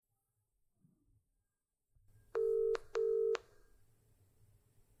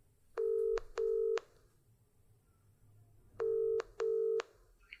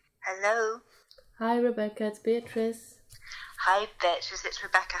Hello. Hi, Rebecca. It's Beatrice. Hi, Beatrice. It's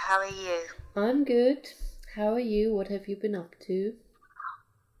Rebecca. How are you? I'm good. How are you? What have you been up to?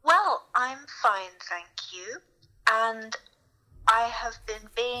 Well, I'm fine, thank you. And I have been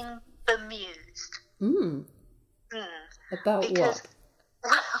being bemused. About because,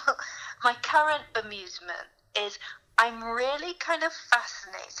 what? Well, my current bemusement is I'm really kind of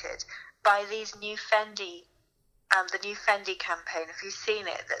fascinated by these new Fendi, the new Fendi campaign. Have you seen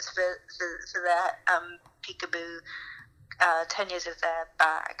it? That's for their Peekaboo 10 years of their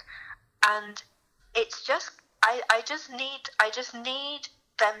bag. And it's just, I just need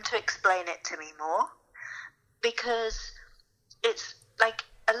them to explain it to me more, because it's like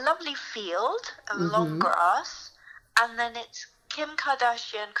a lovely field of long grass, and then it's Kim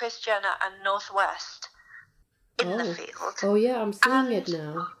Kardashian, Kris Jenner, and North West in the field. Oh yeah, I'm seeing it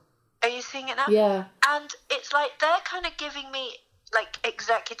now. Are you seeing it now? Yeah. And it's like they're kind of giving me like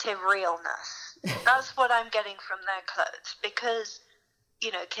executive realness. That's what I'm getting from their clothes, because,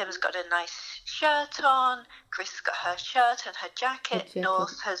 you know, Kim's got a nice shirt on, Kris got her shirt and her jacket,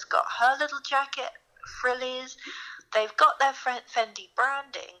 North has got her little jacket, frillies. They've got their Fendi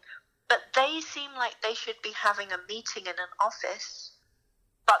branding, but they seem like they should be having a meeting in an office,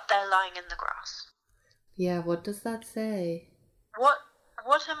 but they're lying in the grass. Yeah, what does that say? What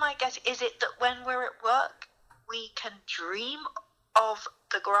am I getting? Is it that when we're at work, we can dream of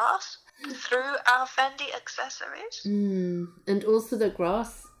the grass through our Fendi accessories? And also the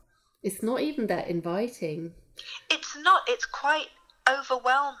grass, it's not even that inviting. It's not. It's quite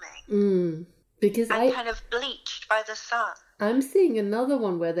overwhelming. Because kind of bleached by the sun. I'm seeing another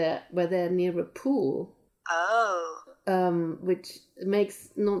one where they're near a pool. Oh. Which makes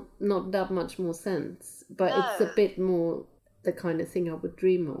not that much more sense, but it's a bit more the kind of thing I would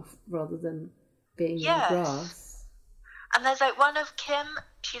dream of rather than being in the grass. And there's like one of Kim,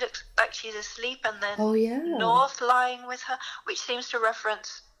 she looks like she's asleep, and then North lying with her, which seems to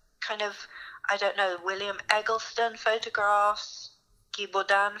reference kind of, I don't know, William Eggleston photographs, Guy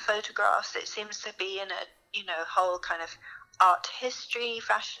Bourdin photographs. It seems to be in a, you know, whole kind of art history,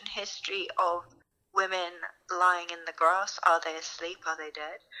 fashion history of women lying in the grass. Are they asleep? Are they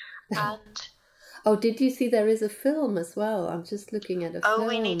dead? And oh, did you see there is a film as well? I'm just looking at a film. Oh,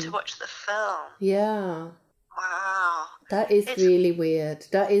 we need to watch the film. Yeah. Wow. That is really weird.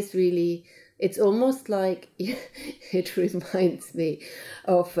 That is really, it's almost like, it reminds me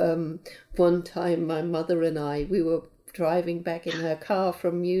of one time my mother and I, we were driving back in her car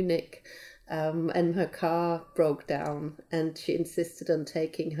from Munich, and her car broke down, and she insisted on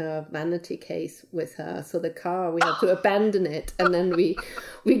taking her vanity case with her. So the car, we had to abandon it, and then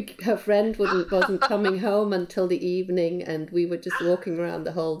her friend wasn't coming home until the evening, and we were just walking around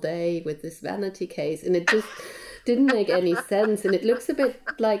the whole day with this vanity case, and it just didn't make any sense. And it looks a bit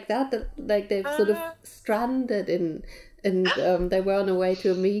like that like they've sort of stranded and they were on their way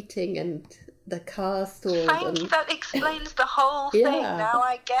to a meeting, and the car stalled. That explains the whole thing. Now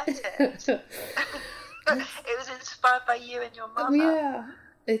I get it. It was inspired by you and your mother. Yeah.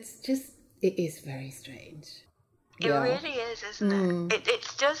 It is very strange. It really is, isn't it?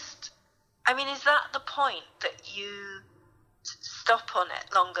 It's just, I mean, is that the point, that you stop on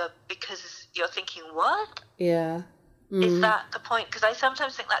it longer because you're thinking, what? Yeah. Is that the point? Because I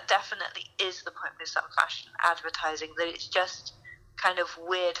sometimes think that definitely is the point with some fashion advertising, that it's just kind of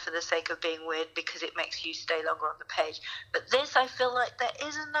weird for the sake of being weird because it makes you stay longer on the page. But this, I feel like there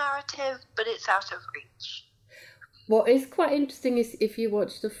is a narrative, but it's out of reach. What is quite interesting is if you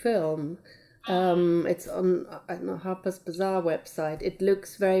watch the film, it's on Harper's Bazaar website. It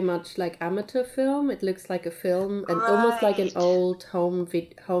looks very much like amateur film. It looks like a film, and almost like an old home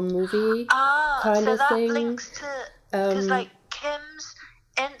movie kind of thing. So that links to, because like Kim's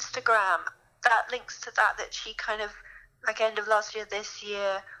Instagram, that links to that she kind of, like end of last year, this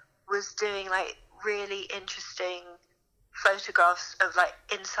year, was doing like really interesting photographs of like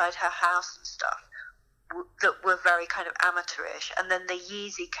inside her house and stuff that were very kind of amateurish. And then the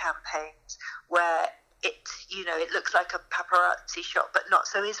Yeezy campaigns, where it's, you know, it looks like a paparazzi shot, but not.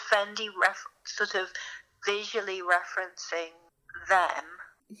 So is Fendi sort of visually referencing them?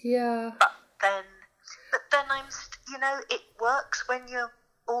 Yeah. But then I'm, you know, it works when you're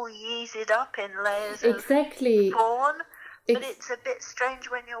all yeezed up in layers of fawn, but it's a bit strange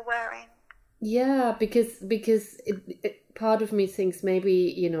when you're wearing. Yeah, because part of me thinks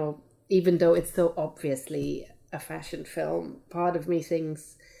maybe, you know, even though it's so obviously a fashion film, part of me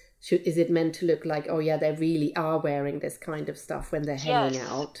thinks, is it meant to look like, oh yeah, they really are wearing this kind of stuff when they're hanging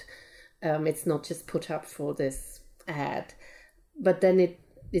out? It's not just put up for this ad. But then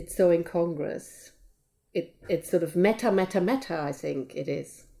it's so incongruous. It's sort of meta, I think it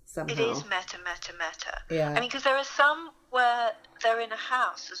is. somehow. It is meta. Yeah. I mean, because there are some where they're in a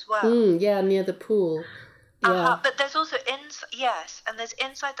house as well. Yeah, near the pool. Yeah. But there's also and there's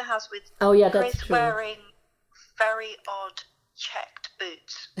inside the house with that's Chris true. wearing very odd checked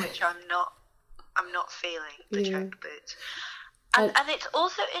boots, which I'm not feeling the checked boots. And it's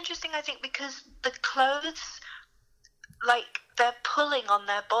also interesting, I think, because the clothes, like, they're pulling on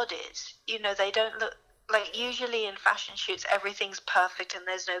their bodies. You know, they don't look like, usually in fashion shoots everything's perfect and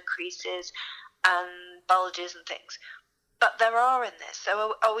there's no creases and bulges and things. But there are in this.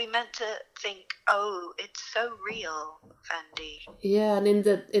 So are we meant to think, oh, it's so real, Fendi? Yeah, and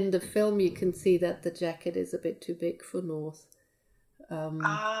in the film you can see that the jacket is a bit too big for North.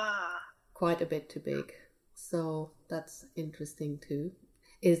 Quite a bit too big. So that's interesting too.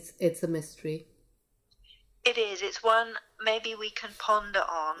 It's a mystery. It is. It's one maybe we can ponder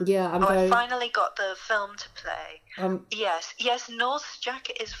on. Yeah, I finally got the film to play. Yes. North's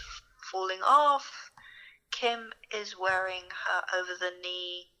jacket is falling off. Kim is wearing her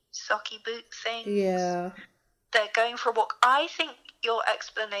over-the-knee socky boot thing. Yeah. They're going for a walk. I think your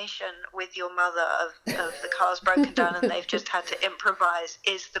explanation with your mother of the car's broken down and they've just had to improvise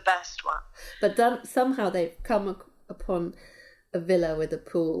is the best one. But then somehow they've come upon a villa with a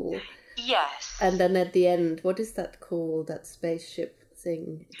pool. Yes. And then at the end, what is that called? That spaceship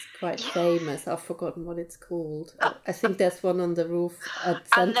thing? It's quite famous. I've forgotten what it's called. I think there's one on the roof at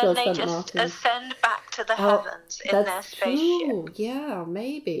Central St. Martin. And then they just ascend back to the heavens in their spaceship. True. Yeah,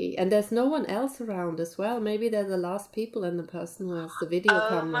 maybe. And there's no one else around as well. Maybe they're the last people and the person who has the video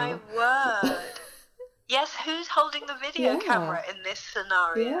camera. Oh my word. Yes, who's holding the video camera in this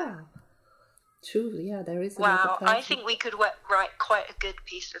scenario? Yeah. True, yeah, there is. Wow, I think we could write quite a good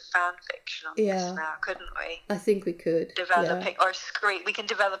piece of fan fiction on this now, couldn't we? I think we could. Developing or we can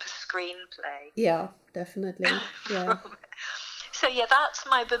develop a screenplay. Yeah, definitely. Yeah. So that's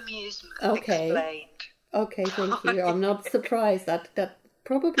my bemusement explained. Okay, thank you. I'm not surprised that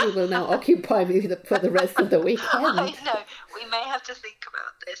probably will now occupy me for the rest of the weekend. I know. We may have to think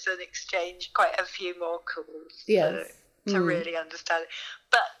about this and exchange quite a few more calls. Yes. To really understand it.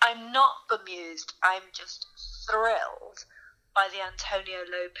 But I'm not bemused. I'm just thrilled by the Antonio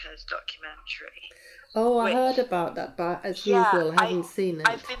Lopez documentary. Oh, I heard about that, but as usual, I haven't seen it.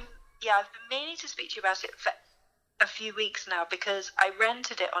 I've been meaning to speak to you about it for a few weeks now because I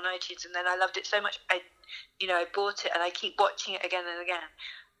rented it on iTunes and then I loved it so much. I bought it and I keep watching it again and again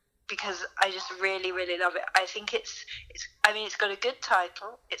because I just really, really love it. I think it's got a good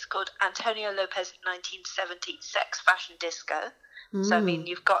title. It's called Antonio Lopez 1970 Sex Fashion Disco. So I mean,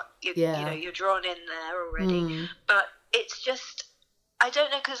 you've got you're drawn in there already. But it's just, I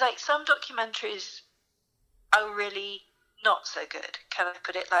don't know, because like some documentaries are really not so good. Can I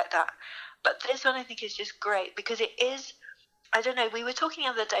put it like that? But this one I think is just great because it is. I don't know. We were talking the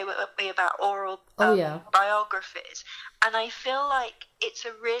other day about oral biographies, and I feel like it's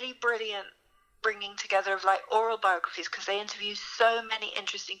a really brilliant bringing together of like oral biographies because they interview so many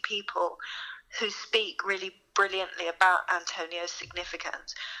interesting people who speak really brilliantly about Antonio's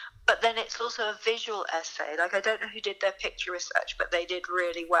significance. But then it's also a visual essay. Like, I don't know who did their picture research, but they did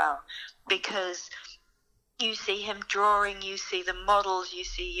really well because you see him drawing, you see the models, you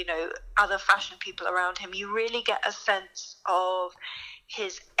see, other fashion people around him. You really get a sense of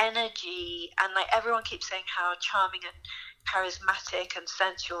his energy, and like everyone keeps saying how charming and charismatic and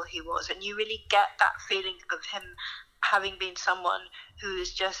sensual he was, and you really get that feeling of him having been someone who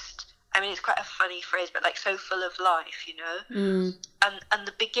is just, I mean, it's quite a funny phrase, but like so full of life, And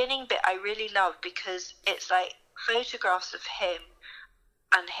the beginning bit I really love because it's like photographs of him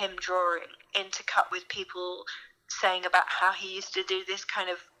and him drawing intercut with people saying about how he used to do this kind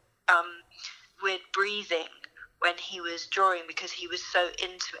of weird breathing when he was drawing because he was so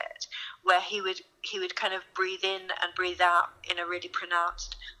into it, where he would kind of breathe in and breathe out in a really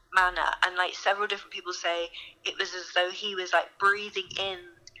pronounced manner. And like several different people say it was as though he was like breathing in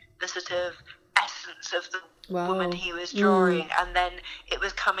the sort of essence of the woman he was drawing, and then it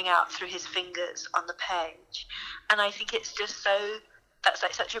was coming out through his fingers on the page. And I think it's just that's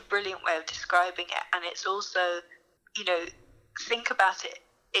like such a brilliant way of describing it. And it's also, think about it,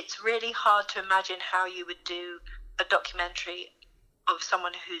 it's really hard to imagine how you would do a documentary of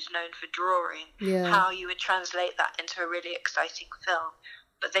someone who's known for drawing, how you would translate that into a really exciting film,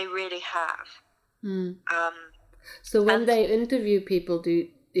 but they really have. So when they interview people,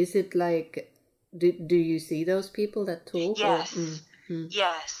 is it like, do you see those people that talk? Yes,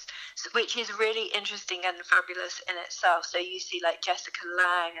 yes, which is really interesting and fabulous in itself. So you see like Jessica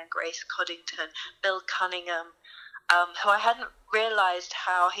Lange and Grace Coddington, Bill Cunningham, who I hadn't realised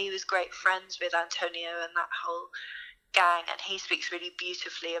how he was great friends with Antonio and that whole gang, and he speaks really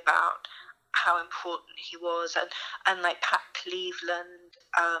beautifully about how important he was, and like Pat Cleveland,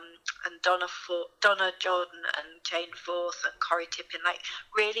 and Donna Jordan and Jane Forth and Corrie Tippin, like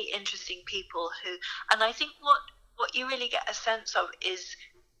really interesting people who, and I think what you really get a sense of is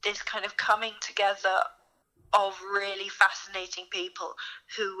this kind of coming together of really fascinating people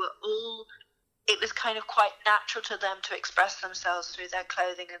who were all, it was kind of quite natural to them to express themselves through their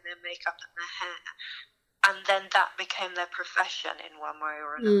clothing and their makeup and their hair. And then that became their profession in one way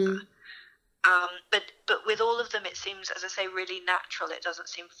or another. But with all of them, it seems, as I say, really natural. It doesn't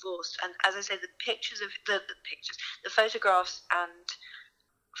seem forced. And as I say, the pictures of the photographs and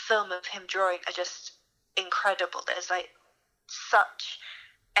film of him drawing are just incredible. There's like such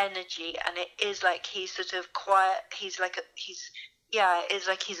energy, and it is like he's sort of quiet. It's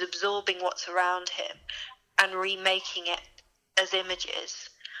like he's absorbing what's around him and remaking it as images.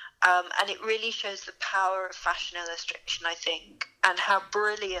 And it really shows the power of fashion illustration, I think, and how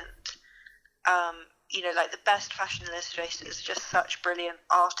brilliant, like the best fashion illustrators are just such brilliant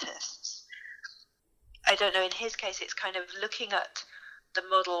artists. I don't know, in his case, it's kind of looking at the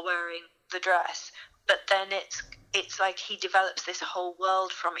model wearing the dress, but then it's like he develops this whole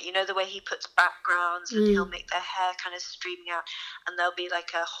world from it. You know, the way he puts backgrounds, and he'll make their hair kind of streaming out, and there'll be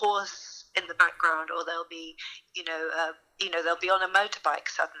like a horse in the background, or they'll be, they'll be on a motorbike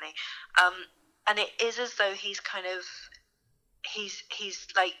suddenly, and it is as though he's kind of he's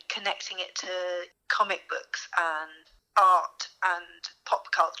like connecting it to comic books and art and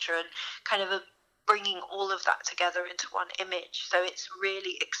pop culture, and kind of bringing all of that together into one image. So it's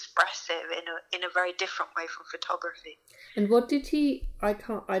really expressive in a very different way from photography. And what did he? I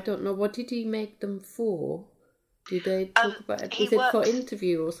don't know. What did he make them for? Did they talk about it? Is it for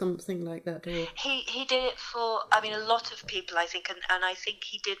interview or something like that? Or? He did it for, a lot of people, I think, and I think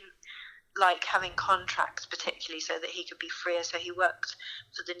he didn't like having contracts particularly so that he could be freer. So he worked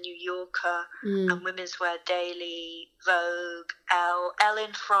for the New Yorker and Women's Wear Daily, Vogue, Elle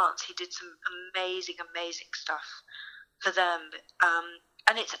in France. He did some amazing stuff for them.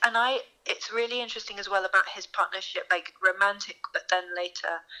 And it's really interesting as well about his partnership, like romantic, but then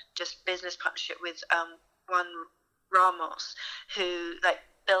later just business partnership with Juan Ramos, who, like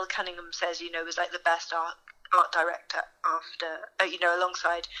Bill Cunningham says, was like the best art director after,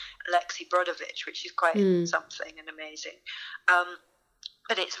 alongside Alexei Brodovich, which is quite something and amazing.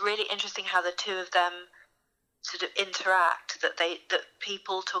 But it's really interesting how the two of them sort of interact, that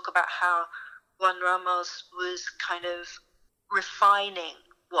people talk about how Juan Ramos was kind of refining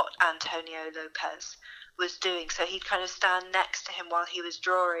what Antonio Lopez was doing. So he'd kind of stand next to him while he was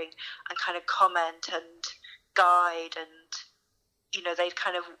drawing and kind of comment and guide, and they'd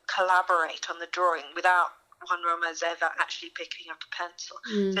kind of collaborate on the drawing without Juan Ramos ever actually picking up a pencil.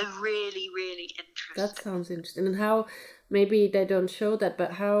 So really, really interesting. That sounds interesting. And how, maybe they don't show that,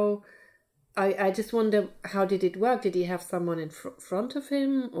 but how, I just wonder, how did it work? Did he have someone in front of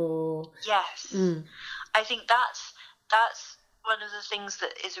him, or? Yes. I think that's one of the things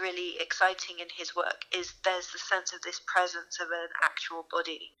that is really exciting in his work, is there's the sense of this presence of an actual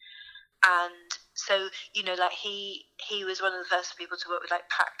body. And so, like he was one of the first people to work with like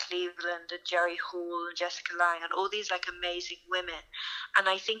Pat Cleveland and Jerry Hall and Jessica Lange and all these like amazing women. And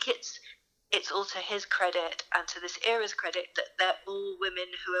I think it's all to his credit and to this era's credit that they're all women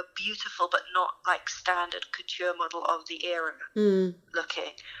who are beautiful but not like standard couture model of the era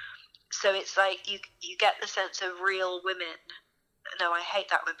looking. So it's like you get the sense of real women. No, I hate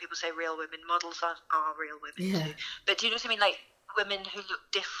that when people say real women. Models are real women too. But do you know what I mean? Like, women who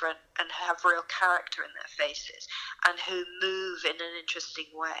look different and have real character in their faces and who move in an interesting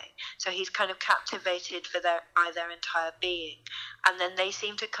way. So he's kind of captivated by their entire being. And then they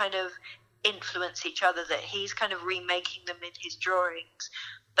seem to kind of influence each other, that he's kind of remaking them in his drawings,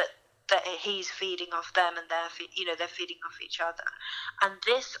 but that he's feeding off them, and they're feeding off each other. And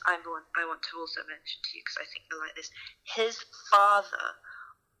this I want to also mention to you, because I think you'll like this. His father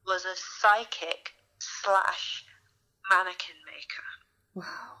was a psychic / mannequin maker. Wow,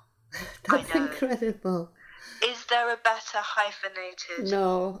 that's incredible. Is there a better hyphenated?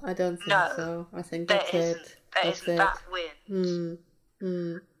 No, I don't think so. I think that's it. There isn't that win.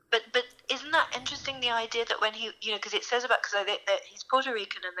 But isn't that interesting, the idea that when he, because it says about, because he's Puerto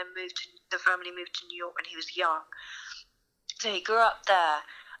Rican and then the family moved to New York when he was young. So he grew up there,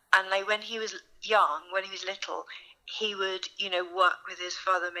 and like when he was young, when he was little, he would, work with his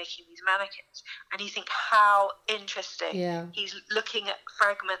father making these mannequins. And you think, how interesting. Yeah. He's looking at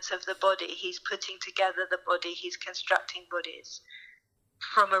fragments of the body. He's putting together the body. He's constructing bodies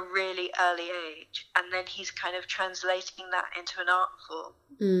from a really early age. And then he's kind of translating that into an art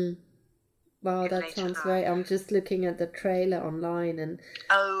form. Wow, in that later sounds life. right. I'm just looking at the trailer online, and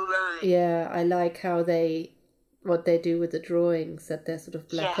Oh, right. yeah, I like how what they do with the drawings, that they're sort of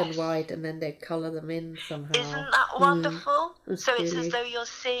black and Yes. white, and then they color them in somehow. Isn't that wonderful? It's So it's really- as though you're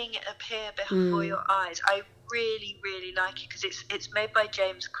seeing it appear before your eyes. I really, really like it because it's made by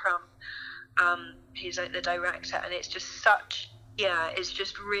James Crump. He's like the director, and it's just it's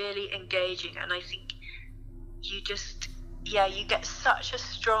just really engaging, and I think you get such a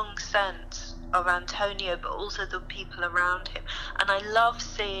strong sense of Antonio, but also the people around him. And I love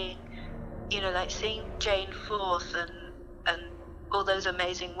seeing, seeing Jane Forth and all those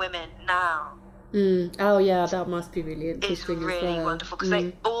amazing women now. Oh yeah, that must be really interesting. It's really as well. wonderful because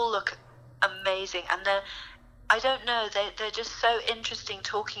they all look amazing, and I don't know, they're just so interesting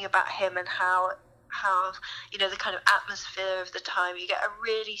talking about him and how the kind of atmosphere of the time. You get a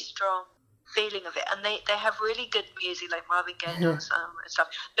really strong feeling of it, and they have really good music like Marvin Gaye and stuff,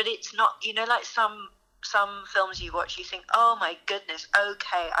 but it's not, like some films you watch, you think, oh my goodness,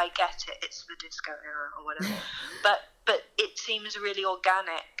 okay, I get it, it's the disco era or whatever. but it seems really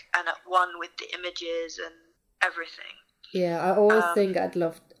organic and at one with the images and everything. Yeah, I always think I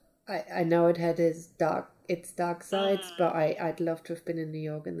know it had its dark sides, but I'd love to have been in New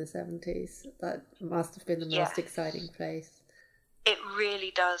York in the 70s. That must have been the most exciting place. It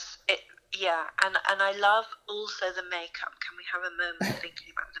really does. And I love also the makeup. Can we have a moment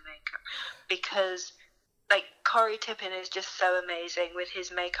thinking about the makeup? Because like Corey Tippin is just so amazing with his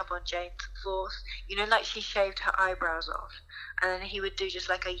makeup on Jane Forth. Like she shaved her eyebrows off, and then he would do just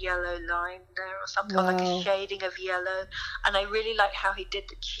like a yellow line there or something, or like a shading of yellow. And I really like how he did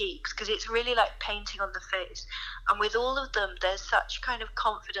the cheeks, because it's really like painting on the face. And with all of them, there's such kind of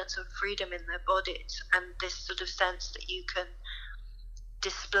confidence and freedom in their bodies, and this sort of sense that you can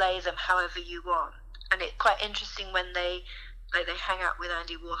display them however you want. And it's quite interesting when they hang out with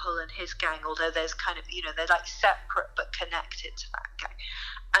Andy Warhol and his gang, although there's kind of, they're like separate but connected to that gang.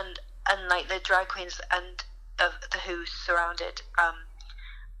 And like the drag queens and of the Who surrounded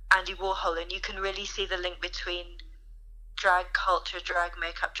Andy Warhol, and you can really see the link between drag culture, drag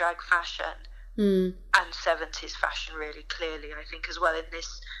makeup, drag fashion and 70s fashion really clearly, I think, as well, in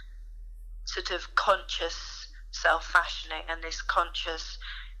this sort of conscious self-fashioning and this conscious,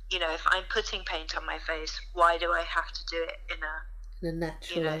 if I'm putting paint on my face, why do I have to do it in a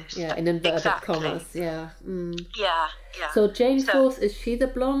natural, in inverted commas, yeah. Yeah. So Jane Forth, is she the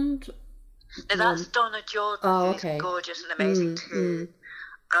blonde? No, that's Donna Jordan, who's gorgeous and amazing too.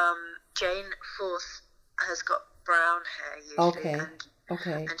 Jane Forth has got brown hair usually,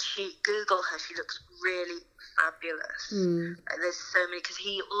 and she Google her, she looks really fabulous. There's so many, because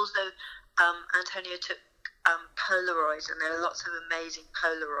he also Antonio took Polaroids, and there are lots of amazing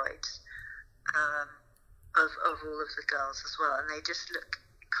Polaroids of all of the girls as well, and they just look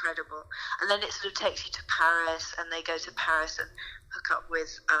incredible. And then it sort of takes you to Paris, and they go to Paris and hook up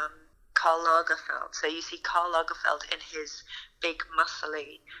with Karl Lagerfeld. So you see Karl Lagerfeld in his big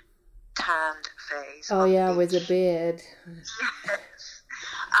muscly tanned phase. Oh yeah, with a beard.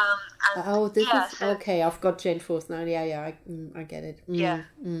 Yes. Okay, I've got Jane Forth now. Yeah, I get it.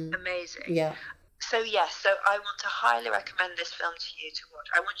 Amazing. Yeah. So I want to highly recommend this film to you to watch.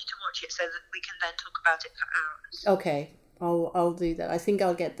 I want you to watch it so that we can then talk about it for hours. Okay, I'll do that. I think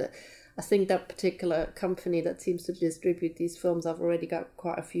that particular company that seems to distribute these films, I've already got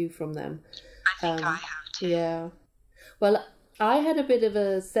quite a few from them. I think I have too. Yeah. Well, I had a bit of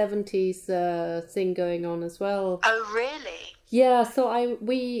a 70s thing going on as well. Oh, really? Yeah, so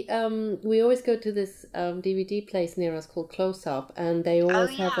we always go to this DVD place near us called Close Up, and they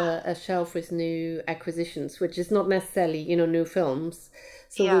always have a shelf with new acquisitions, which is not necessarily new films.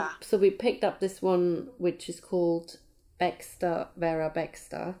 So we picked up this one which is called Vera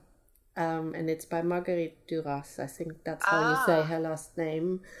Baxter, and it's by Marguerite Duras. I think that's how you say her last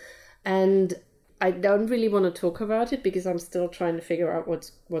name, and I don't really want to talk about it because I'm still trying to figure out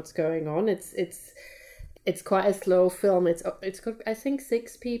what's going on. It's quite a slow film. It's got, I think,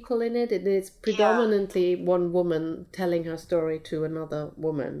 6 people in it, and it's predominantly one woman telling her story to another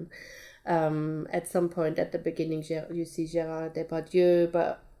woman. At some point at the beginning, you see Gérard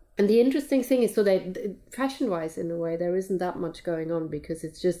Depardieu, and the interesting thing is, so that fashion-wise, in a way, there isn't that much going on because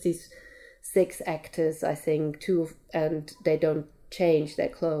it's just these 6 actors, I think, and they don't change their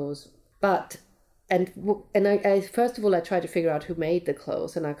clothes, And I first of all, I try to figure out who made the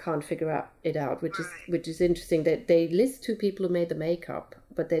clothes, and I can't figure it out, which is interesting. That they list 2 people who made the makeup,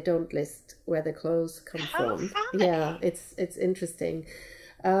 but they don't list where the clothes come from. Funny. Yeah, it's interesting.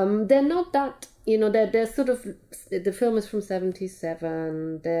 They're not that, they're sort of, the film is from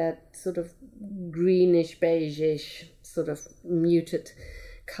 1977. They're sort of greenish, beigeish, sort of muted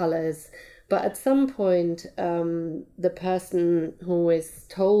colors. But at some point, the person who is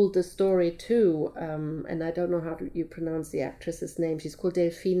told the story too, and I don't know how you pronounce the actress's name, she's called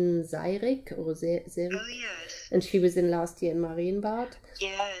Delphine Seyrig, or Seyrig. Oh, yes. And she was in Last Year in Marienbad.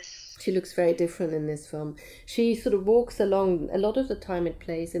 Yes. She looks very different in this film. She sort of walks along, a lot of the time it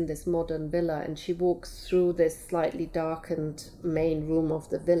plays in this modern villa, and she walks through this slightly darkened main room of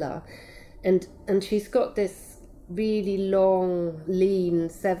the villa. And she's got this really long, lean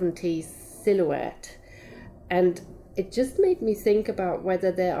 70s silhouette, and it just made me think about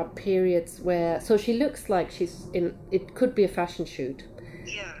whether there are periods where, so she looks like she's in, it could be a fashion shoot,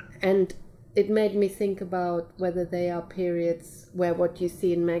 and it made me think about whether there are periods where what you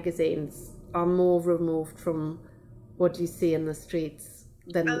see in magazines are more removed from what you see in the streets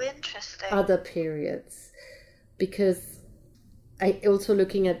than other periods. Because I also,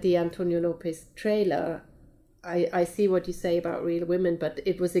 looking at the Antonio Lopez trailer, I see what you say about Real Women, but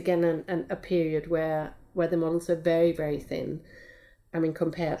it was again a period where the models are very, very thin. I mean,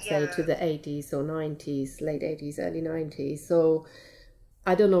 compared, say, to the 80s or 90s, late 80s, early 90s. So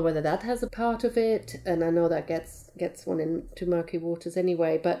I don't know whether that has a part of it, and I know that gets one into murky waters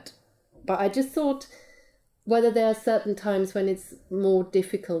anyway. But I just thought whether there are certain times when it's more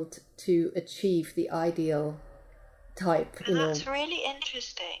difficult to achieve the ideal type. That's really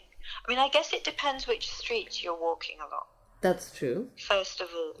interesting. I mean, I guess it depends which streets you're walking along. That's true. First of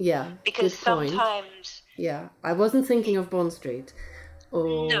all. Yeah. Because sometimes... Yeah. I wasn't thinking of Bond Street.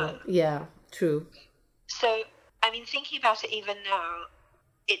 Or... No. Yeah, true. So, I mean, thinking about it even now,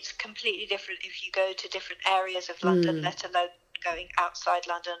 it's completely different if you go to different areas of London, let alone going outside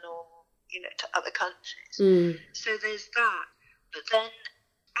London or, to other countries. So there's that. But then,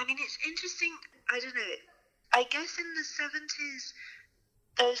 I mean, it's interesting, I don't know, I guess in the 70s...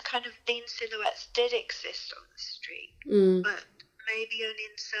 those kind of lean silhouettes did exist on the street, but maybe only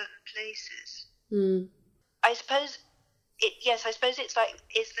in certain places. I suppose it's like,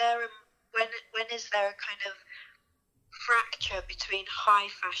 when is there a kind of fracture between high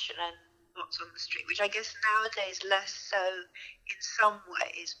fashion and what's on the street, which I guess nowadays less so in some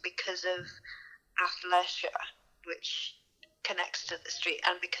ways because of athleisure, which connects to the street,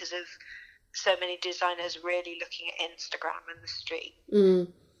 and because of so many designers really looking at Instagram and the street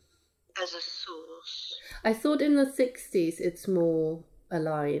as a source. I thought in the 60s it's more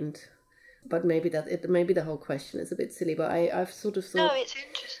aligned, but maybe the whole question is a bit silly. But I've sort of thought. No, it's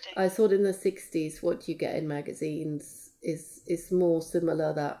interesting. I thought in the 60s what you get in magazines is more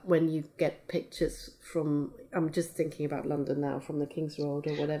similar, that when you get pictures from, I'm just thinking about London now, from the King's Road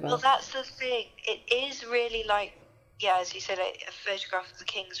or whatever. Well, that's the thing. It is really like, as you said, a photograph of the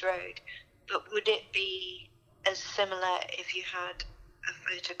King's Road. But would it be as similar if you had a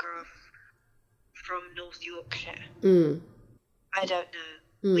photograph from North Yorkshire? I don't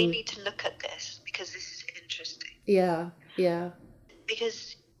know. We need to look at this because this is interesting. Yeah.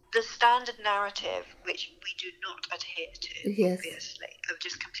 Because the standard narrative, which we do not adhere to, obviously, of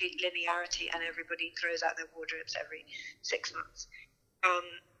just complete linearity and everybody throws out their wardrobes every 6 months,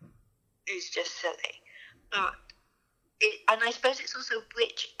 is just silly. But and I suppose it's also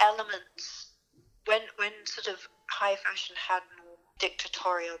which elements, when sort of high fashion had more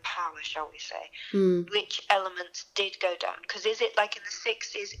dictatorial power, shall we say, which elements did go down? Because is it like in the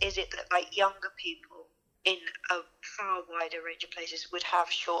 60s, is it that like younger people in a far wider range of places would have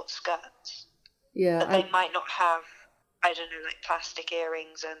short skirts? Yeah. But they might not have, I don't know, like plastic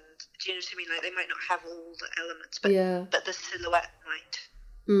earrings, and do you know what I mean? Like they might not have all the elements, but the silhouette might.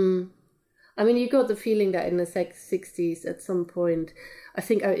 I mean, you got the feeling that in the 60s, at some point, I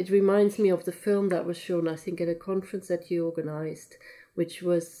think it reminds me of the film that was shown, I think, at a conference that you organised, which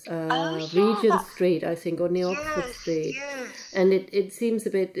was Regent Street, I think, or near Oxford Street. Yes. And it seems a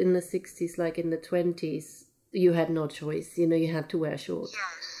bit in the 60s, like in the 20s, you had no choice. You had to wear shorts.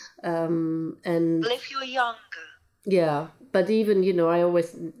 Yes. And well, if you're younger. Yeah, but even,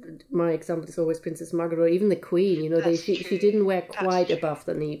 my example is always Princess Margaret, or even the Queen, she didn't wear quite above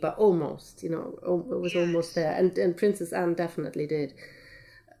the knee, but almost, it was almost there. And Princess Anne definitely did.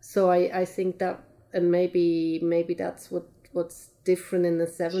 So I think that, and maybe that's what's different in the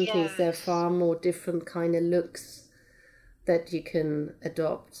 70s. Yes. There are far more different kind of looks that you can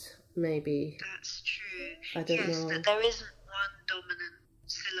adopt, maybe. That's true. I don't know. That there isn't one dominant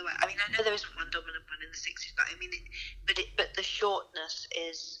silhouette. I mean, I know there isn't one dominant one in the 60s, but I mean, but the shortness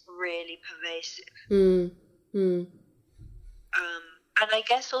is really pervasive. And I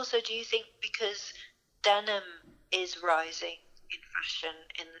guess also, do you think because denim is rising in fashion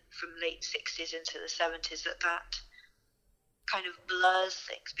from late 60s into the 70s, that kind of blurs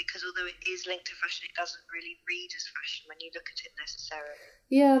things, because although it is linked to fashion, it doesn't really read as fashion when you look at it necessarily.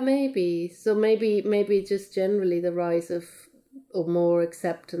 Yeah, maybe. So maybe just generally the rise of or more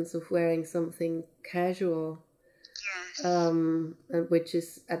acceptance of wearing something casual. Yes. Which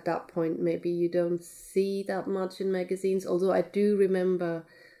is at that point maybe you don't see that much in magazines. Although I do remember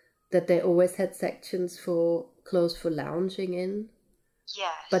that they always had sections for clothes for lounging in.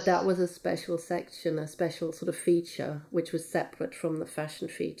 Yes. But that was a special section, a special sort of feature, which was separate from the fashion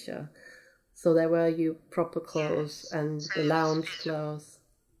feature. So there were your proper clothes and the lounge clothes.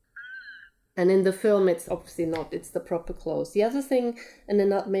 And in the film, it's obviously not, it's the proper clothes. The other thing, and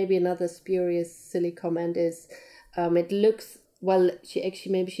then maybe another spurious, silly comment is, it looks, well,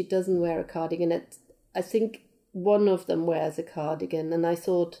 maybe she doesn't wear a cardigan. I think one of them wears a cardigan, and I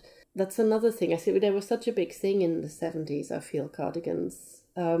thought, that's another thing. I see there was such a big thing in the 70s, I feel, cardigans.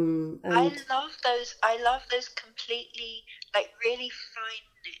 And I love those completely, like, really fine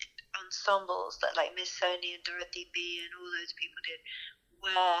knit ensembles that, like, Miss Sony and Dorothy B and all those people did,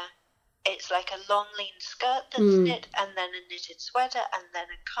 where it's like a long lean skirt that's knit, and then a knitted sweater, and then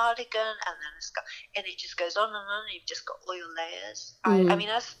a cardigan, and then a scarf, and it just goes on and on, and you've just got all your layers. I mean,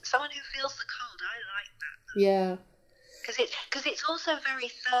 as someone who feels the cold, I like that. Yeah. Because it's also very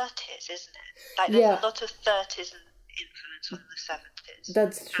 30s, isn't it? Like, there's a lot of 30s influence from the 70s.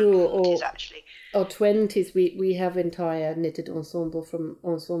 That's true. 40s, actually. Or 20s. We have entire knitted ensembles from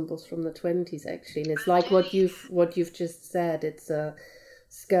the 20s, actually, and it's like what you've just said. It's a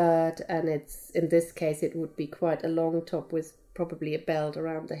skirt, and it's, in this case, it would be quite a long top with probably a belt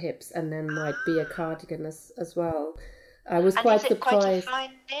around the hips, and then might be a cardigan as well. I was quite surprised. Quite a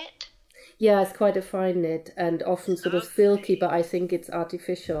fine knit? Yeah, it's quite a fine knit and often sort of silky, but I think it's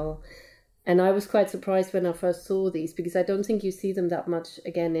artificial. And I was quite surprised when I first saw these, because I don't think you see them that much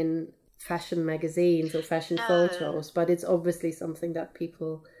again in fashion magazines or fashion photos, but it's obviously something that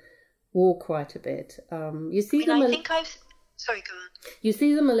people wore quite a bit. You see them. Sorry, go on. You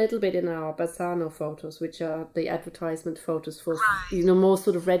see them a little bit in our Bassano photos, which are the advertisement photos for, more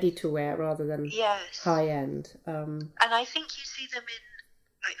sort of ready to wear rather than high end. And I think you see them in,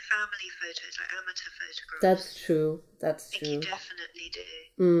 like, family photos, like amateur photographs. That's true. I think you definitely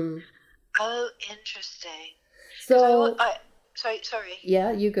do. Oh, interesting. So, sorry.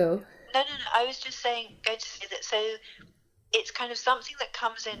 Yeah, you go. No. I was just going to say that. So it's kind of something that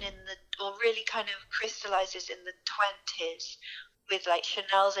comes in or really kind of crystallizes in the 20s with, like,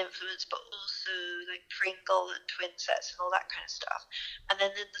 Chanel's influence, but also like Pringle and twin sets and all that kind of stuff. And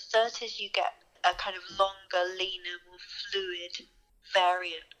then in the 30s, you get a kind of longer, leaner, more fluid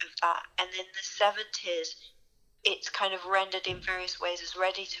variant of that, and in the 70s it's kind of rendered in various ways as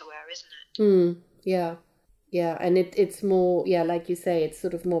ready to wear, isn't it? Yeah, and it's more, like you say, it's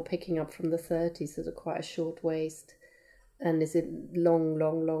sort of more picking up from the 30s, sort of quite a short waist, and is it long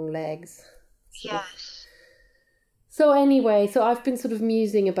legs? Yes. So anyway, I've been sort of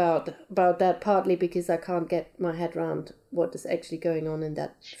musing about that, partly because I can't get my head around what is actually going on in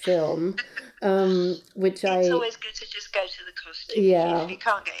that film, which it's always good to just go to the costume. Yeah. If you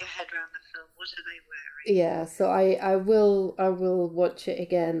can't get your head around the film, what are they wearing? Yeah, so I will watch it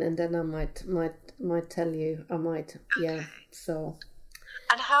again, and then I might tell you. I might. Okay. Yeah. So.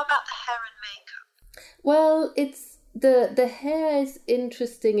 And how about the hair and makeup? Well, it's. The hair is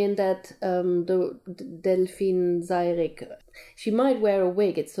interesting in that the Delphine Seyrig, she might wear a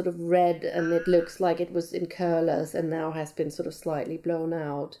wig. It's sort of red and it looks like it was in curlers and now has been sort of slightly blown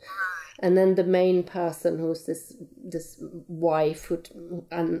out. And then the main person, who's this wife,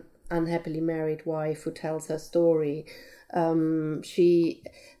 unhappily married wife who tells her story, the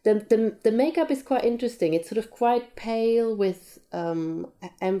makeup is quite interesting. It's sort of quite pale with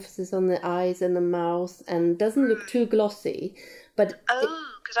emphasis on the eyes and the mouth, and doesn't look too glossy. But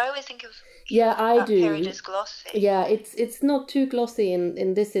because I always think of I do. Period as glossy. Yeah, it's not too glossy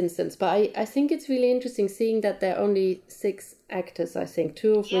in this instance, but I think it's really interesting seeing that there are only 6 actors. I think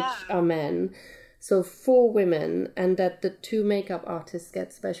 2 of which are men. So 4 women, and that the 2 makeup artists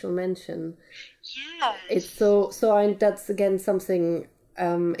get special mention. Yes. It's so that's again something.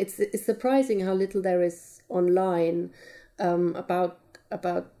 It's surprising how little there is online about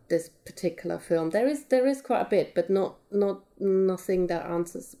this particular film. There is quite a bit, but nothing that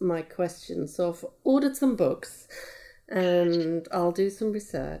answers my question. So I've ordered some books, and I'll do some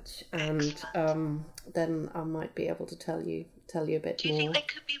research, and then I might be able to tell you a bit more. Do you think they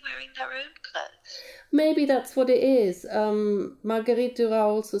could be wearing their own clothes? Maybe that's what it is. Marguerite Duras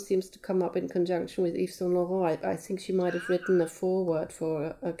also seems to come up in conjunction with Yves Saint Laurent. I think she might have written a foreword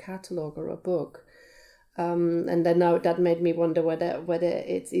for a catalogue or a book. And then now that made me wonder whether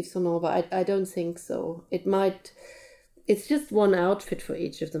it's Yves Saint Laurent, but I don't think so. It might. it's just one outfit for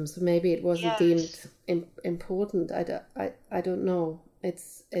each of them, so maybe it wasn't deemed important. I don't know.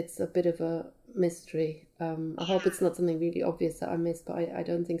 It's a bit of a mystery. I hope it's not something really obvious that I missed, but I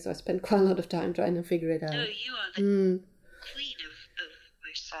don't think so. I spent quite a lot of time trying to figure it out. No, you are the queen of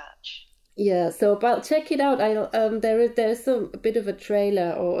research. Yeah, so but check it out. There's a bit of a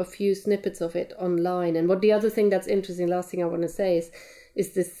trailer or a few snippets of it online. And what the other thing that's interesting, last thing I want to say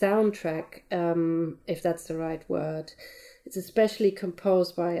is this soundtrack, if that's the right word. It's especially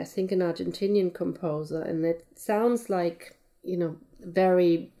composed by, I think, an Argentinian composer, and it sounds like,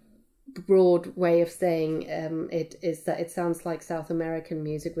 very broad way of saying it is that it sounds like South American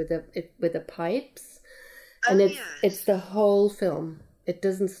music with the pipes, and it's the whole film. It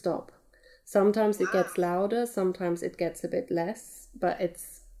doesn't stop. Sometimes it gets louder, sometimes it gets a bit less, but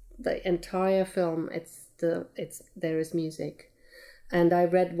it's the entire film. There is music. And I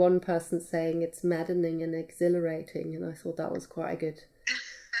read one person saying it's maddening and exhilarating, and I thought that was quite good.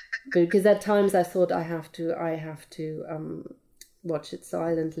 Because at times I thought I have to watch it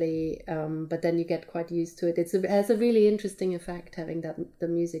silently, but then you get quite used to it. It has a really interesting effect having the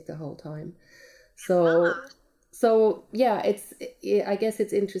music the whole time. So yeah, I guess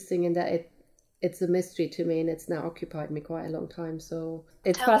it's interesting in that it's a mystery to me, and it's now occupied me quite a long time. So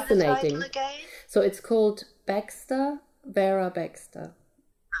it's fascinating. Me the title again? So it's called Vera Baxter.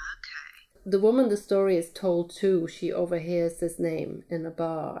 Okay. The woman the story is told to, she overhears this name in a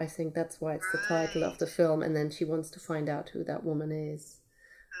bar. I think that's why it's the title of the film, and then she wants to find out who that woman is.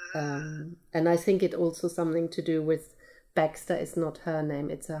 And I think it also something to do with Baxter is not her name,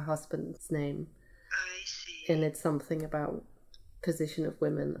 it's her husband's name. I see. And it's something about position of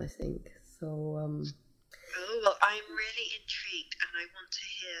women, I think. So Oh, well, I'm really intrigued, and I want to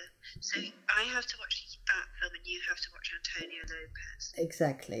hear. So I have to watch that film, and you have to watch Antonio Lopez.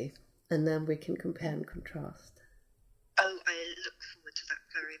 Exactly. And then we can compare and contrast. Oh, I look forward to that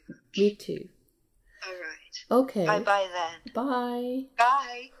very much. Me too. All right. Okay. Bye-bye then. Bye.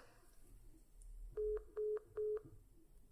 Bye.